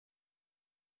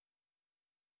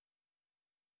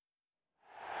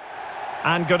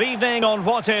And good evening on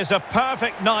what is a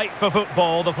perfect night for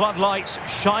football. The floodlights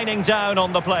shining down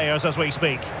on the players as we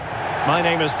speak. My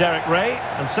name is Derek Ray,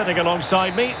 and sitting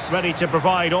alongside me, ready to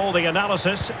provide all the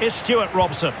analysis, is Stuart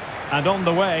Robson. And on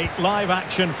the way, live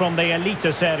action from the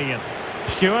ELITESERIEN.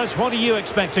 Stuart, what are you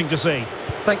expecting to see?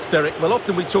 Thanks, Derek. Well,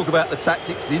 often we talk about the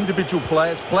tactics, the individual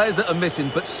players that are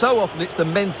missing, but so often it's the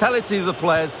mentality of the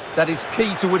players that is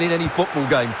key to winning any football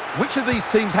game. Which of these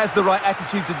teams has the right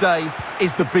attitude today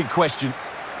is the big question.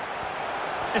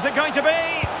 Is it going to be?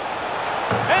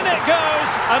 In it goes!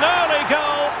 An early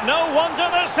goal! No wonder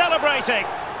they're celebrating!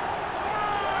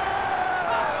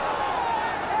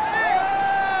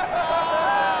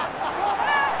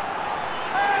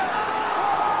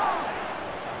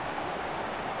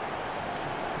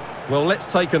 Well,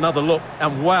 let's take another look.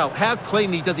 And wow, how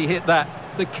cleanly does he hit that?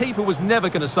 The keeper was never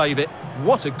going to save it.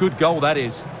 What a good goal that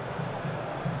is.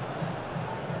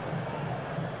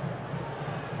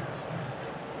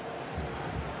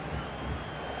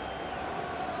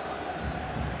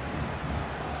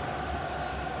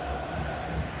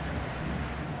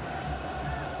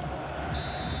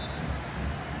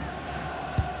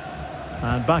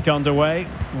 And back underway.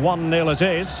 1-0 it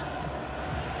is.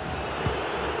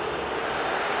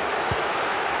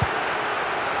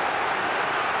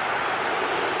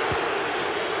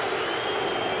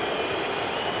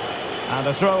 And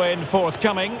a throw-in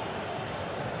forthcoming.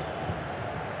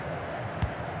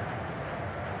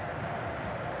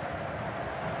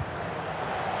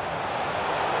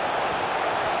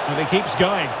 And he keeps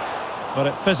going. But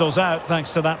it fizzles out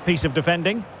thanks to that piece of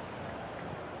defending.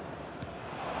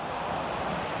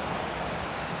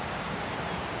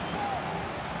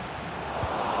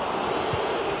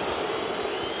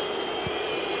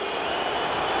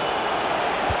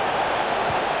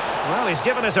 Well, he's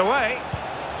given us away.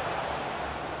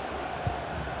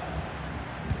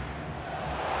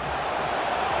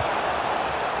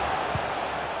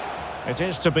 It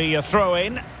is to be a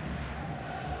throw-in.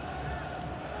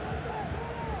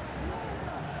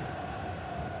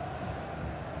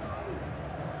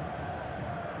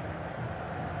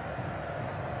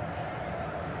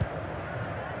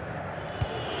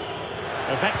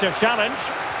 Effective challenge.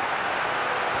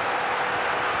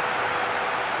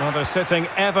 Well, they're sitting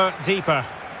ever deeper.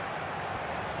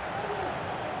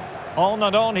 On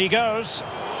and on he goes.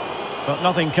 But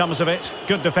nothing comes of it.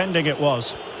 Good defending it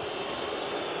was.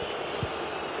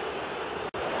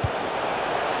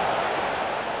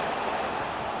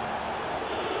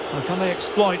 Well, can they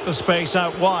exploit the space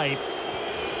out wide?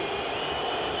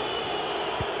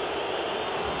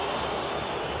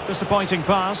 Disappointing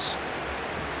pass.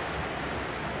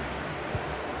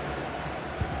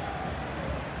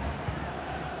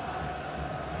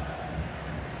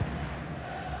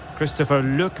 Christopher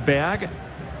Lukberg.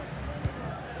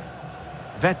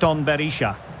 Veton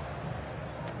Berisha.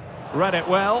 Read it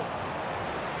well.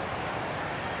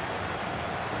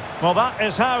 Well, that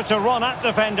is how to run at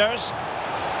defenders.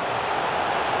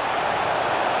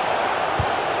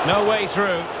 No way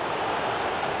through.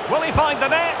 Will he find the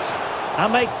net?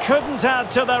 And they couldn't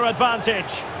add to their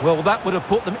advantage. Well, that would have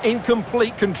put them in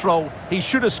complete control. He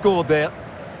should have scored there.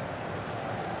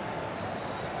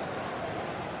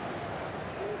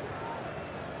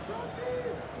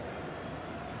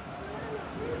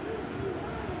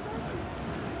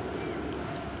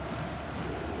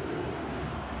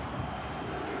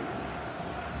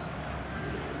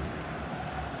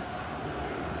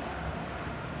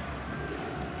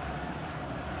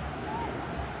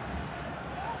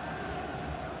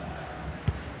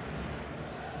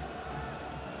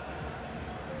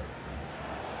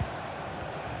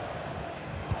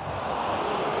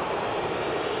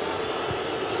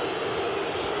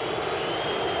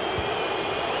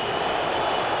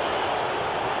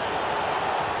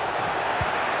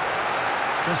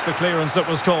 Just the clearance that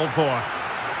was called for.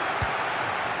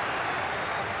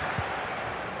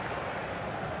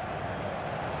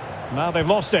 Now they've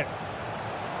lost it.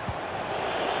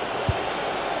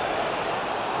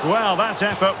 Well, that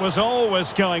effort was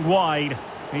always going wide.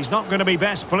 He's not going to be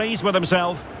best pleased with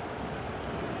himself.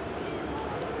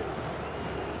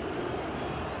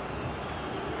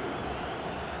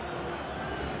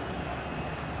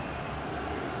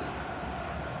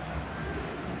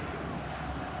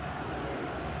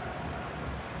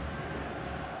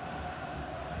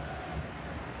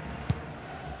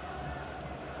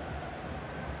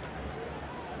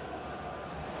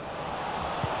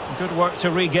 Good work to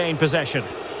regain possession.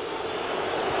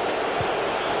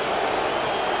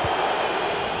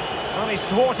 Well, he's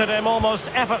thwarted him almost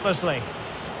effortlessly.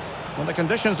 Well, the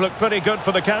conditions look pretty good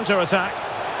for the counter-attack.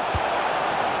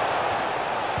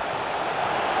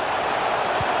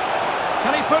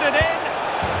 put it in.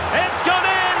 It's gone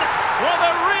in. Well,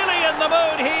 they're really in the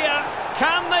mood here.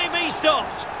 Can they be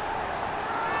stopped?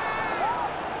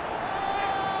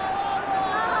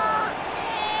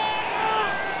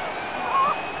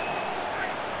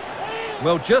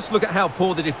 Well, just look at how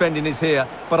poor the defending is here,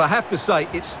 but I have to say,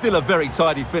 it's still a very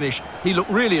tidy finish. He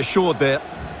looked really assured there.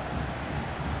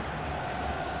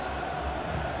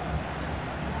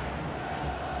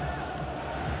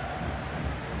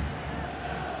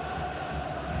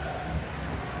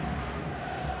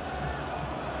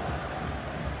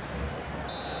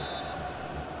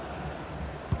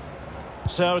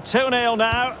 So 2-0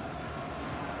 now.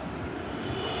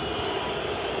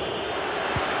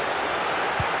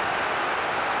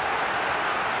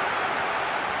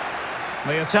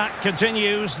 The attack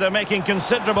continues. They're making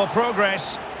considerable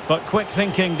progress, but quick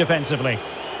thinking defensively.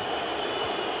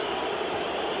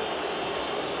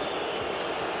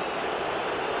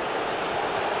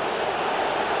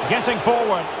 Getting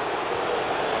forward.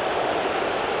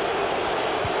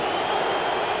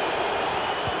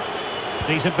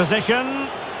 Decent position.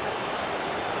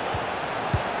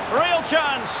 Real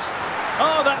chance.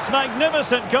 Oh, that's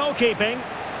magnificent goalkeeping.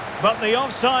 But the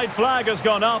offside flag has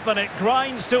gone up and it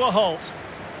grinds to a halt.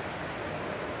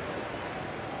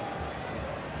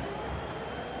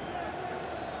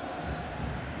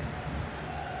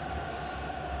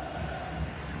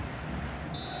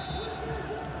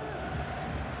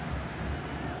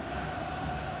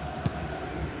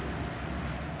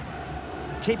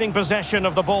 Keeping possession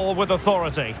of the ball with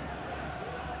authority.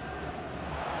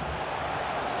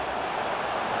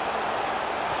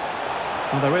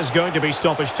 Well, there is going to be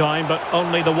stoppage time, but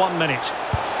only the 1 minute.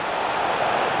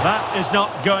 That is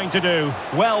not going to do.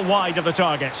 Well wide of the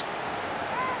target.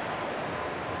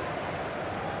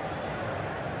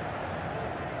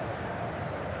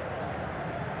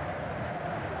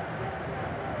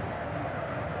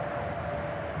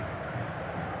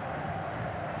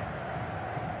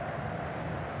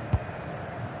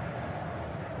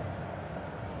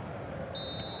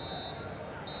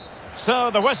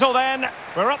 So the whistle then.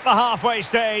 We're at the halfway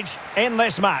stage in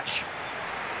this match.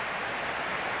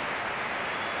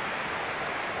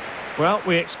 Well,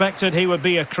 we expected he would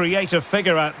be a creative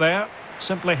figure out there.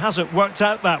 Simply hasn't worked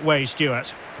out that way,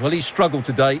 Stuart. Well, he struggled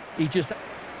today. He just...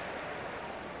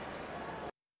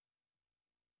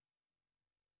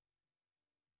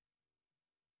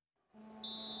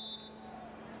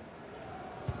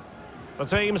 The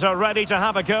teams are ready to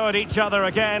have a go at each other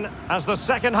again as the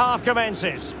second half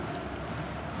commences.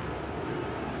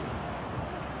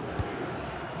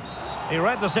 He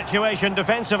read the situation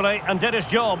defensively and did his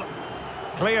job.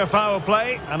 Clear foul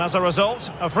play, and as a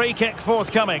result, a free kick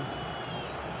forthcoming.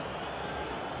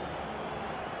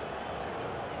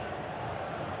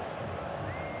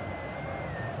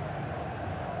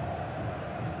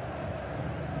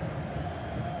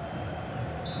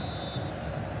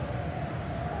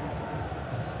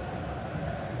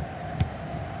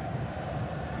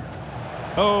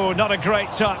 Oh, not a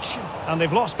great touch, and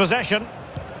they've lost possession.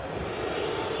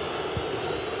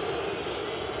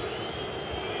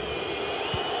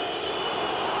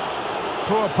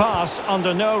 Poor pass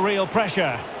under no real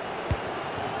pressure.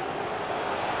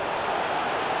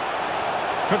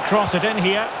 Could cross it in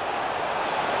here.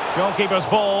 Goalkeeper's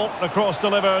ball, the cross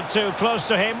delivered too close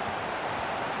to him.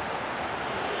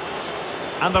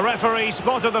 And the referee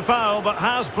spotted the foul but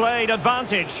has played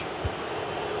advantage.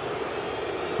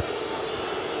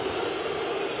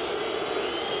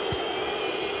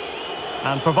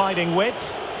 And providing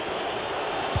width.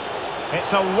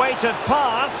 It's a weighted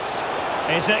pass.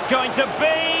 Is it going to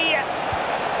be?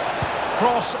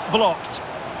 Cross blocked.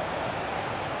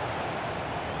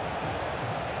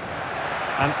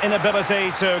 An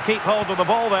inability to keep hold of the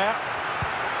ball there.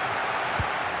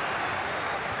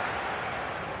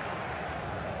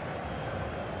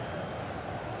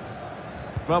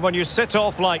 Well, when you sit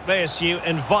off like this, you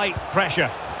invite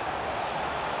pressure.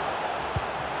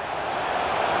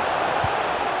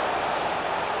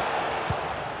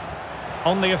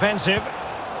 On the offensive,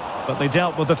 but they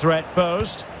dealt with the threat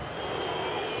posed.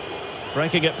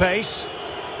 Breaking at pace.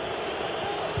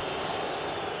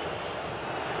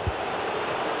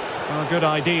 Well, good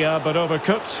idea, but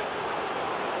overcooked.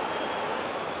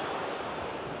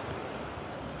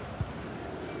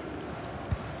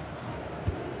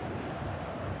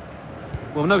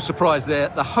 Well, no surprise there.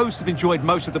 The hosts have enjoyed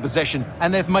most of the possession,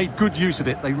 and they've made good use of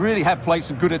it. They really have played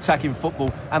some good attacking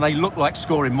football, and they look like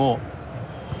scoring more.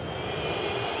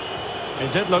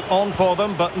 It did look on for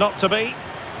them, but not to be.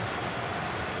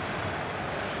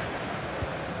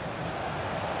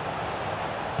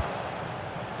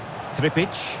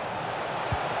 Tripic.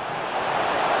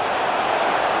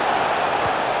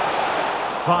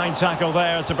 Fine tackle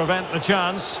there to prevent the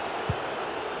chance.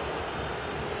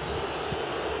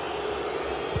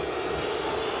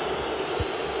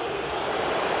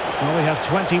 Well, we have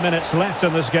 20 minutes left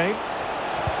in this game.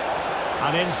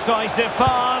 An incisive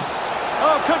pass.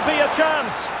 Oh, could be a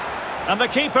chance. And the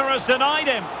keeper has denied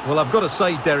him. Well, I've got to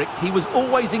say, Derek, he was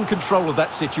always in control of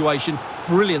that situation.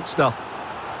 Brilliant stuff.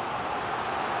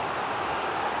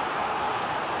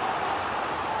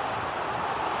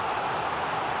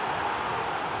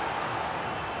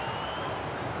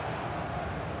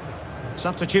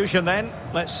 Substitution then.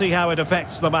 Let's see how it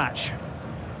affects the match.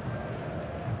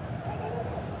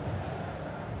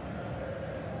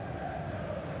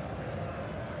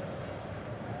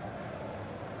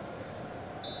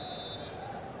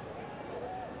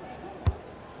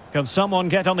 Can someone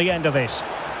get on the end of this?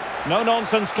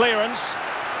 No-nonsense clearance.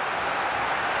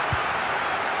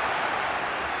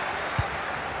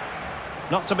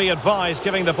 Not to be advised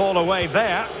giving the ball away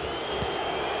there.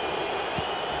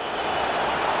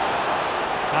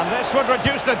 And this would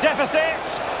reduce the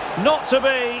deficit. Not to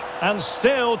be, and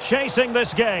still chasing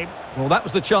this game. Well, that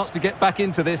was the chance to get back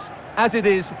into this. As it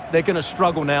is, they're going to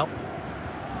struggle now.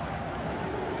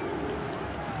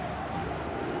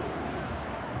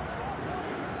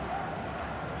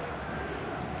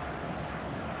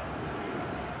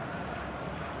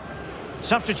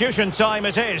 Substitution time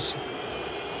it is.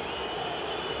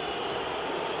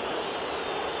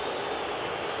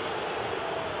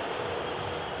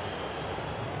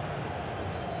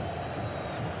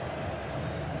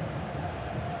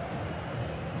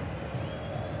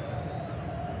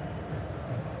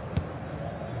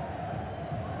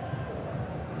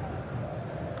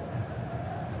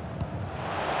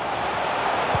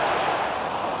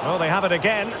 Oh, they have it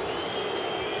again.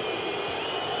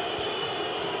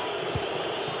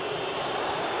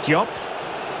 Diop.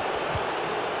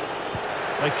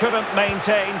 They couldn't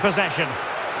maintain possession.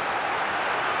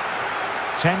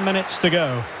 10 minutes to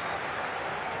go.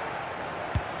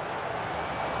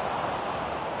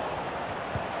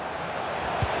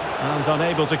 And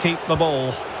unable to keep the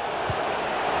ball.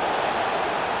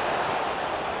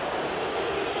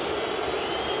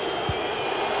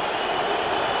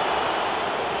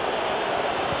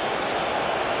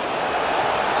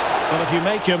 Well, if you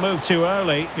make your move too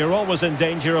early, you're always in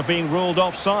danger of being ruled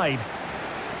offside.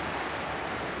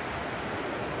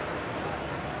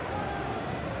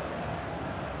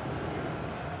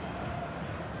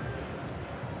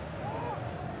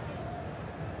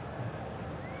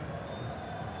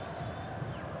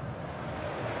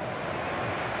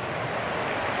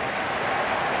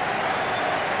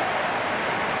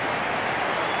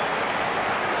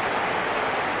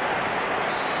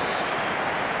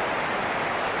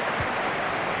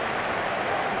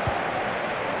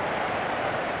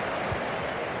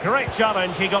 Great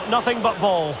challenge, he got nothing but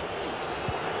ball.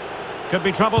 Could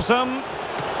be troublesome.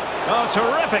 Oh,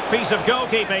 terrific piece of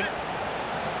goalkeeping.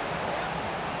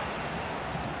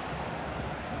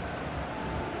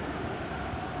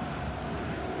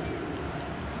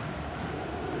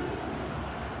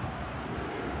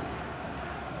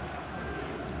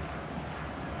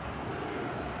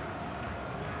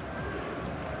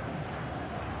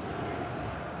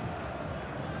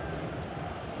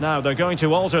 Now they're going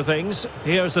to alter things.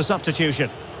 Here's the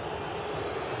substitution.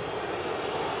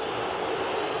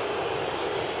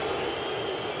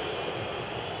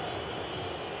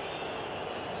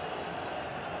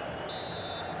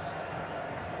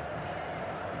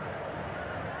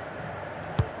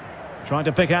 Trying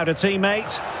to pick out a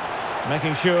teammate,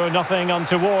 making sure nothing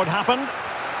untoward happened.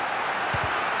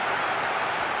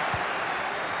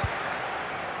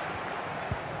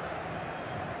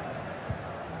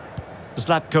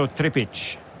 Zlatko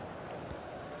Tripic.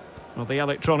 Well, the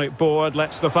electronic board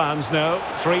lets the fans know.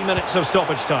 3 minutes of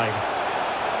stoppage time.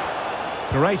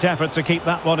 Great effort to keep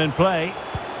that one in play.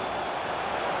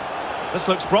 This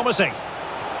looks promising.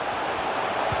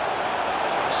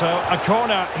 So, a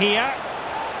corner here.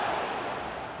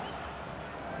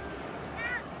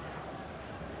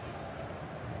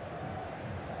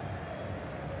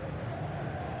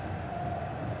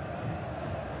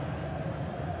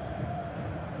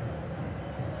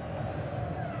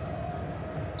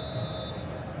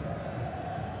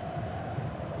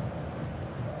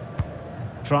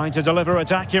 Trying to deliver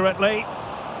it accurately.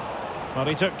 Well,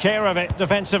 he took care of it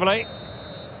defensively.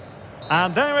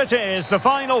 And there it is, the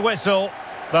final whistle.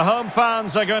 The home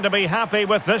fans are going to be happy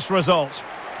with this result.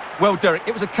 Well, Derek,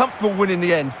 it was a comfortable win in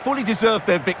the end. Fully deserved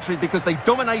their victory because they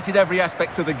dominated every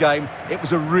aspect of the game. It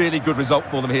was a really good result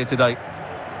for them here today.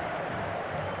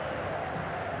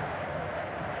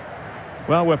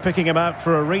 Well, we're picking him out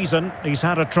for a reason. He's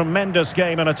had a tremendous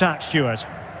game in attack, Stuart.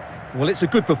 Well, it's a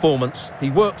good performance. He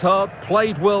worked hard,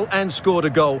 played well and scored a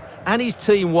goal. And his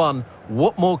team won.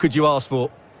 What more could you ask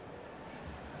for?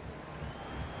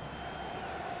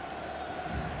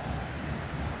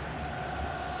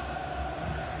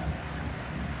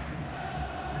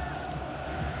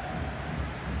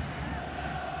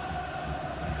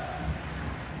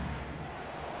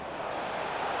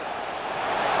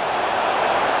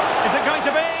 Is it going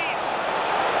to be?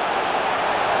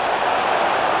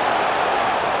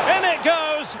 In it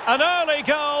goes! An early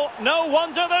goal. No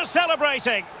wonder they're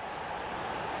celebrating.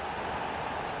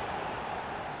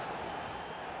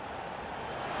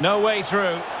 No way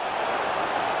through.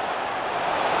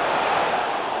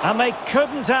 And they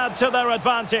couldn't add to their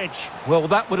advantage. Well,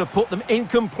 that would have put them in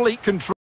complete control.